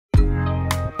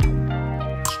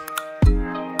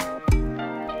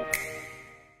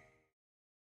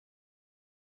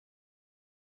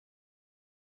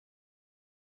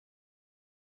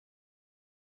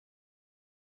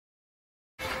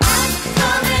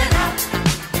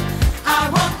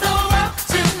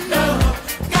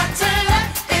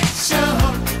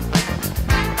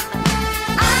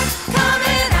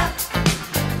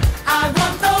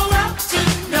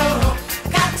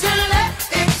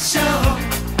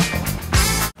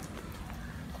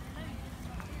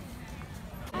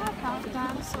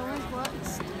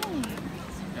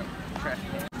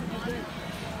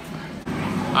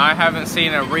I haven't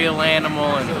seen a real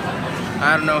animal in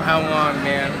I don't know how long,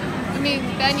 man. I mean,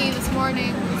 Benny this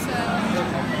morning,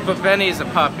 so. But Benny's a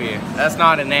puppy. That's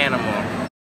not an animal.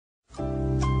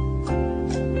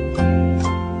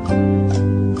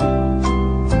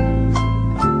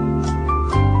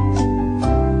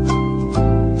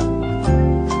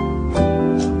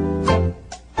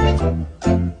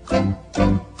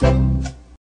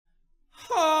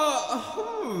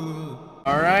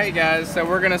 Alright guys, so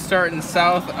we're gonna start in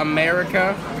South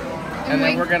America and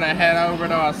then we're gonna head over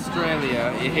to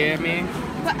Australia, you hear me?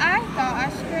 But I thought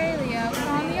Australia was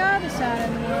on the other side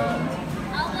of the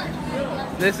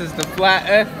world. This is the flat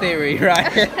earth theory,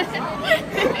 right?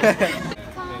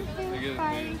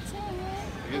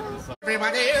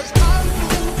 Everybody is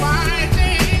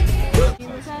fighting. He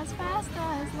was as fast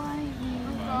as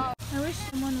lightning. I wish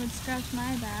someone would scratch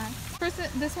my back. First,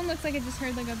 this one looks like it just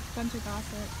heard like a bunch of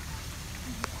gossip.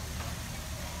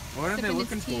 What are they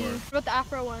looking for? What about the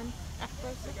Afro one?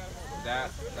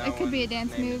 That it could be a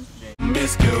dance move.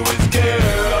 Miss girl is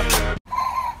girl.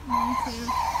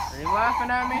 Are you laughing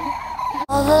at me?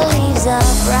 All the leaves are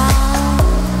brown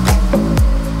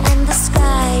and the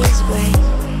sky is gray.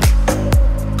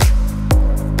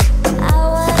 I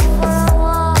went for a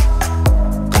walk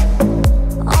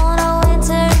on a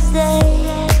winter's day.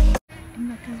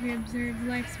 Because we observed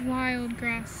life's wild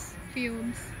grass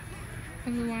fields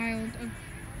of the wild,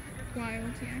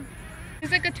 yeah.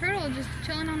 There's like a turtle just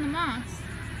chilling on the moss.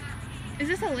 Is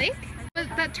this a lake? But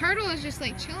that turtle is just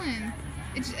like chilling.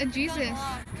 It's a Jesus.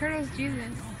 Turtle's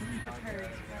Jesus.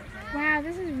 Wow,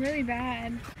 this is really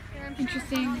bad.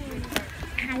 Interesting.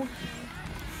 Ow.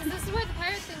 This is where the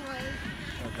pirate thing was.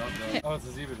 Oh, it's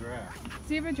a zebra giraffe.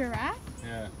 Zebra giraffe?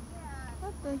 Yeah.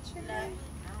 What the chicken?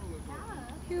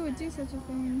 Who would do such a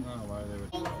thing? I don't know why they would.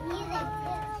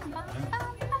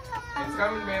 It's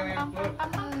coming, Bailey. Look.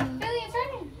 Bailey, it's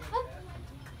turning. Look.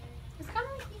 It's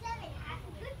coming.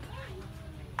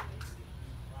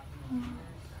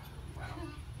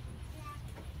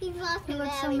 He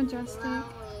looks so majestic.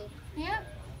 Yep.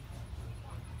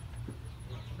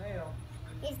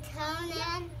 He's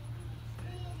toning.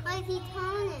 Why is he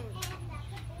toning?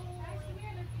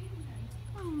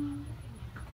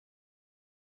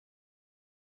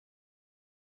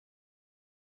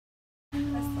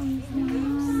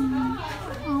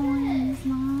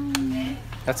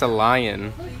 That's a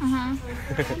lion. Uh-huh.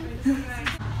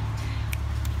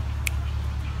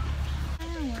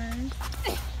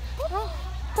 Oh,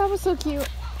 that was so cute.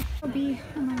 Abbey,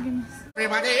 oh my goodness.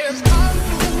 Everybody is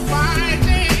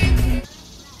fighting.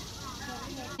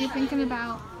 What are you thinking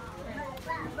about?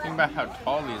 Think about how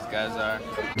tall these guys are.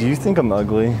 Do you think I'm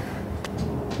ugly?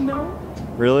 No.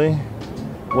 Really?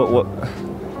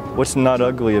 What's not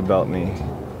ugly about me?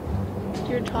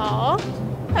 You're tall?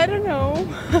 I don't know.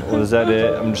 Well, is that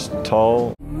it? I'm just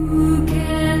tall. Who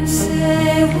can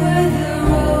say where the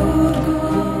road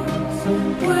goes,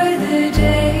 where the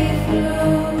day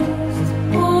flows,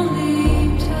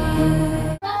 only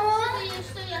time.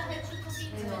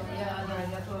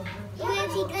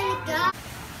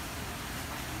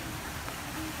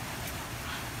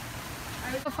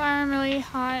 So far I'm really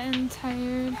hot and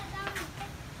tired.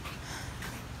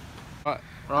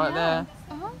 Right there,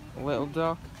 Uh-huh. a little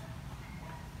duck.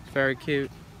 It's very cute,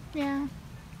 Yeah.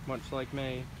 much like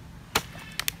me.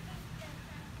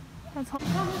 That's so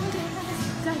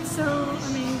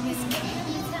amazing.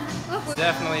 It's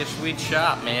definitely a sweet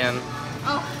shop, man.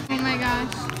 Oh my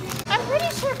gosh. I'm pretty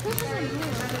sure fishes are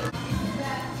blue.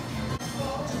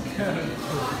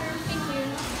 Thank you.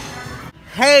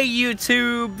 Hey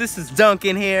YouTube, this is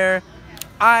Duncan here.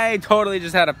 I totally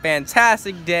just had a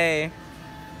fantastic day.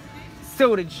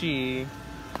 So did she.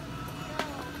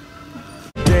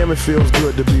 Damn, it feels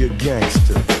good to be a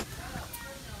gangster.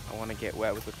 I want to get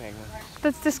wet with the penguin.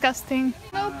 That's disgusting.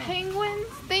 No penguins,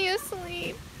 they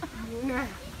asleep.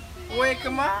 Wake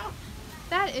them up.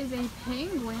 That is a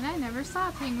penguin. I never saw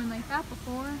a penguin like that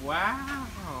before. Wow. I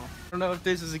don't know if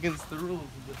this is against the rules.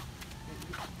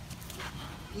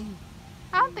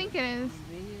 I don't think it is.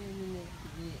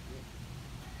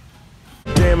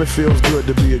 Damn, it feels good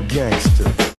to be a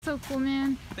gangster. So cool,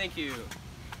 man. Thank you.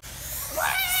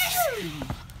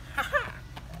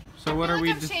 So what I are feel we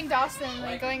like I'm Shane Dawson,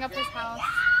 like going up his house.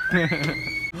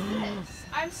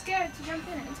 I'm scared to jump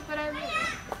in it, but I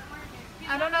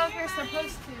don't know if you're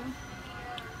supposed to.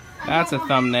 That's a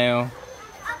thumbnail.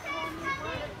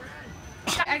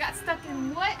 I got stuck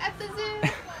in what at the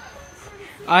zoo?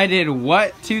 I did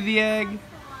what to the egg?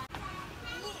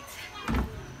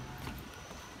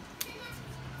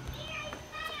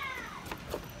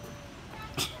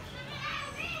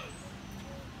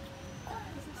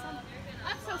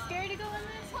 I'm so scared to go in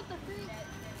this.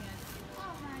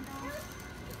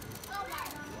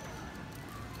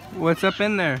 What's up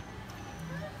in there?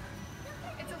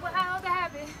 It's a wild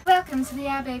Abbey. Welcome to the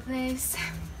Abbey place.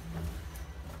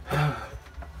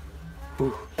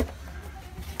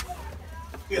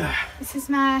 This is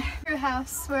my brew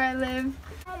house where I live.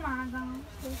 Oh my gosh,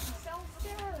 this is so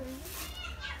scary.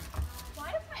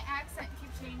 Why does my accent keep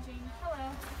changing?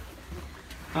 Hello.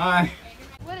 Hi.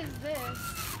 What is this?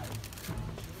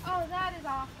 Oh, that is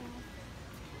awful.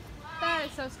 That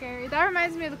is so scary. That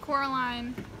reminds me of the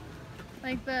Coraline.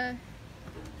 Like the,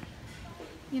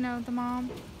 you know, the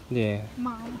mom. Yeah.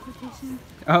 Mom quotation.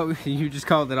 Oh, you just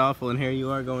called it awful, and here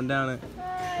you are going down it.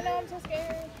 I know, I'm so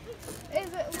scared.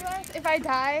 Is it worse if I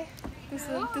die? This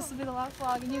will be the last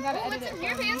vlog, and you gotta edit it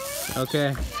for me.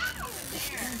 Okay.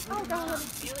 Oh god. Oh god.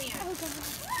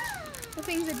 The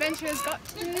things adventurers got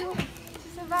to do to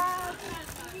survive.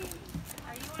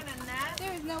 Are you on a net?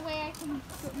 There is no way I can.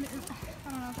 I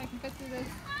don't know if I can fit through this.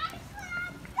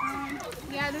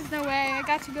 Yeah, there's no way. I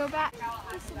got to go back.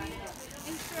 This will be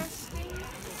interesting.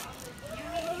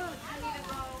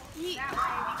 Yeet.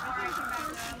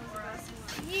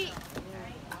 Yeet.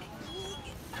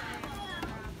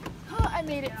 Oh, I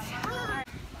made it.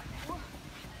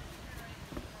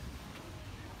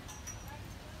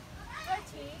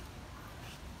 Bertie,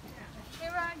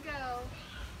 here I go.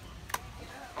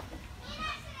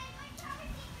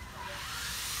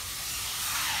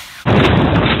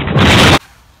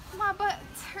 My butt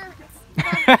hurts.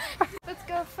 Let's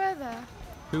go further.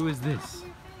 Who is this?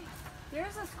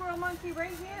 There's a squirrel monkey right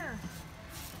here.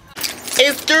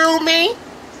 It's through me.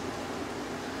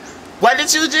 What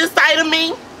did you just say to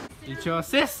me? It's your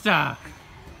sister.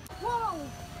 Whoa!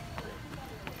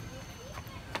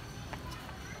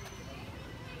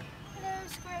 Hello,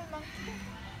 squirrel monkey.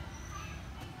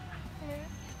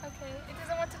 Okay, it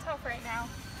doesn't want to talk right now.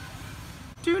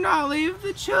 Do not leave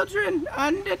the children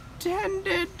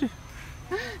unattended.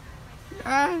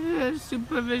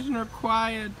 Supervision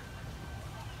required.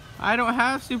 I don't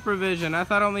have supervision. I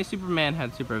thought only Superman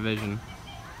had supervision.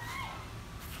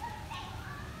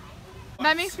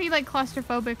 That makes me like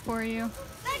claustrophobic for you.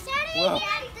 Whoa.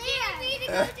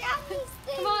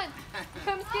 Come on,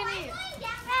 come skinny.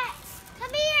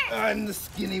 Come here. I'm the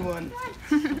skinny one.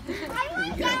 I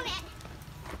want down it.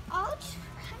 I'll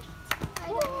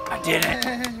try. I did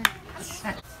it.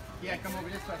 Yeah, come over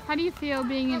this way. How do you feel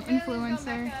being an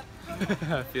influencer?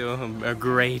 I feel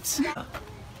great.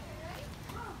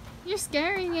 You're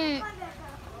scaring it.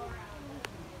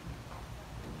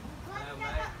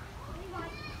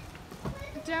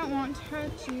 I don't want to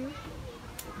hurt you.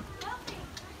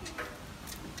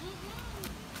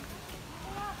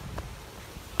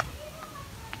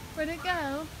 Where'd it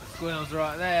go? Squirrel's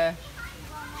right there.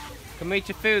 Come eat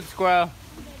your food, squirrel.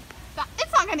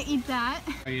 It's not gonna eat that.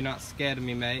 Are you not scared of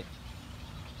me, mate?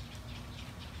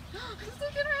 It's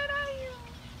looking right at you.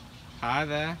 Hi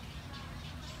there.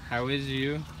 How is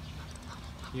you?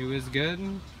 You is good?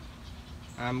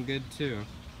 I'm good too.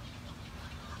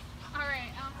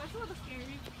 Alright, that's a little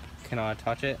scary. Can I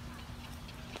touch it?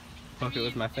 Poke it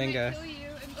with my finger. It might kill you.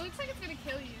 It looks like it's gonna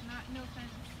kill you, no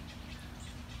offense.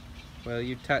 Will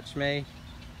you touch me?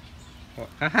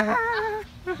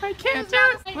 I can't do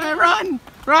it. Run!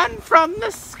 Run from the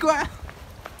squirrel!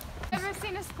 I've never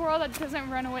seen a squirrel that doesn't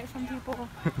run away from people.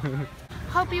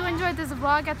 Hope you enjoyed this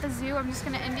vlog at the zoo. I'm just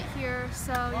gonna end it here.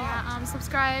 So yeah,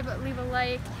 subscribe, leave a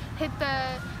like, hit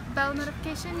the bell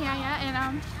notification. Yeah,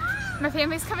 and my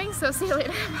family's coming. So see you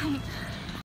later. Bye.